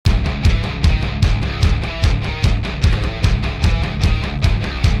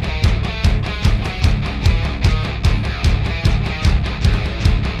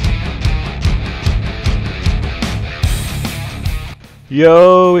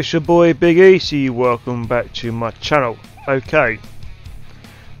Yo, it's your boy Big Easy. Welcome back to my channel. Okay,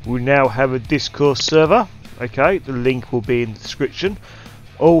 we now have a Discord server. Okay, the link will be in the description.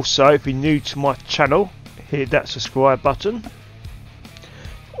 Also, if you're new to my channel, hit that subscribe button.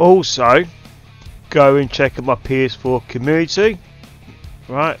 Also, go and check out my PS4 community.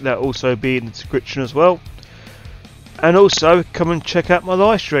 Right, that'll also be in the description as well. And also, come and check out my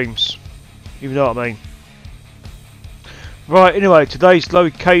live streams. You know what I mean. Right, anyway, today's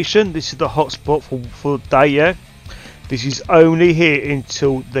location, this is the hotspot for the day, yeah? This is only here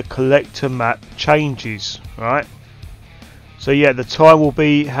until the collector map changes, right? So yeah, the time will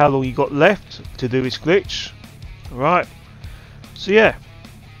be how long you got left to do this glitch, right? So yeah,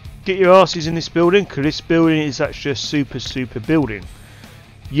 get your asses in this building, because this building is actually a super building.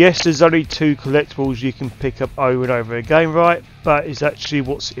 Yes, there's only 2 collectibles you can pick up over and over again, right? But it's actually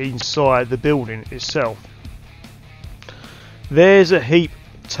what's inside the building itself. There's a heap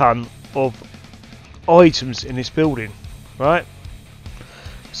ton of items in this building, right?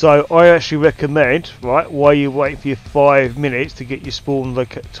 So I actually recommend, right, while you wait for your 5 minutes to get your spawn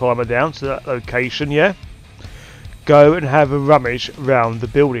timer down to that location, yeah, go and have a rummage around the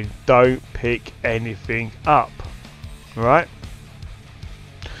building. Don't pick anything up, right?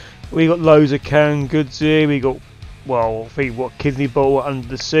 We got loads of canned goods here. We got, well, I think what, kidney bottle under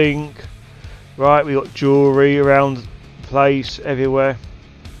the sink, right? We got jewellery around place everywhere,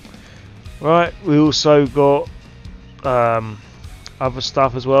 right? We also got other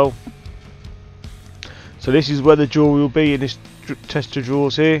stuff as well. So this is where the jewelry will be in this chest of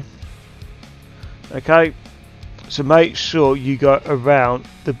drawers here. Okay, so make sure you go around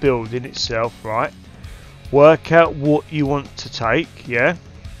the building itself, right? Work out what you want to take, yeah,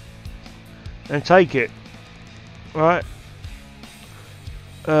 and take it, right?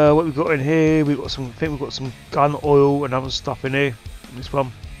 What we've got in here, we've got some, I think we've got some gun oil and other stuff in here, this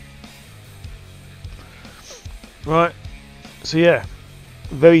one. Right, so yeah,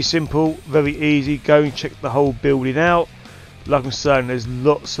 very simple, very easy. Go and check the whole building out. Like I'm saying, there's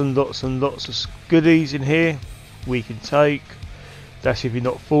lots and lots of goodies in here we can take. That's if you're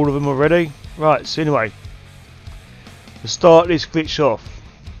not full of them already. Right, so anyway, to start this glitch off,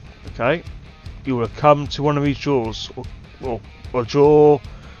 okay, you will come to one of these drawers, or a drawer,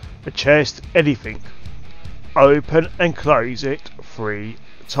 a chest, anything. Open and close it 3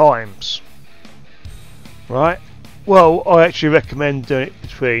 times. Right? Well, I actually recommend doing it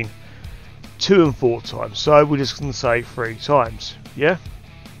between 2 and 4 times. So we're just going to say 3 times. Yeah?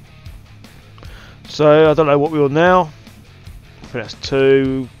 So I don't know what we're on now. I think that's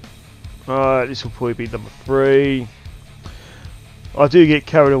 2. Right, this will probably be number 3. I do get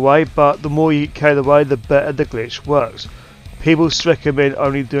carried away, but the more you get carried away, the better the glitch works. People recommend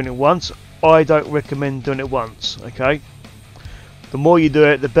only doing it once. I don't recommend doing it once, okay? The more you do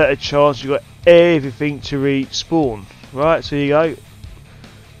it, the better chance you got everything to respawn. Right, so here you go.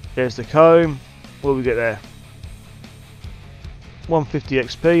 There's the comb. What do we get there? 150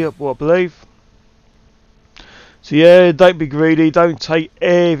 XP, what I believe. So yeah, don't be greedy. Don't take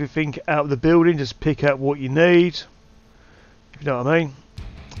everything out of the building. Just pick out what you need. If you know what I mean.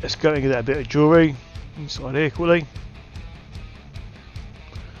 Let's go and get that bit of jewellery inside here quickly.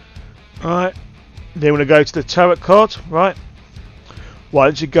 Right, then we're going to go to the tarot card, right?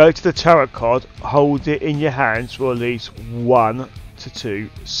 Once you go to the tarot card, hold it in your hands for at least 1 to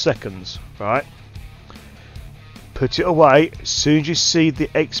 2 seconds, right? Put it away. As soon as you see the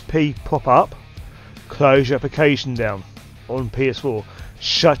XP pop up, close your application down on PS4.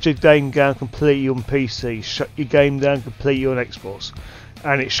 Shut your game down completely on PC. Shut your game down completely on Xbox.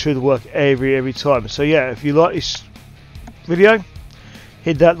 And it should work every time. So yeah, if you like this video,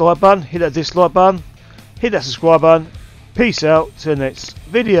 hit that like button, hit that dislike button, hit that subscribe button. Peace out to the next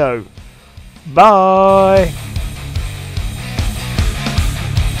video. Bye.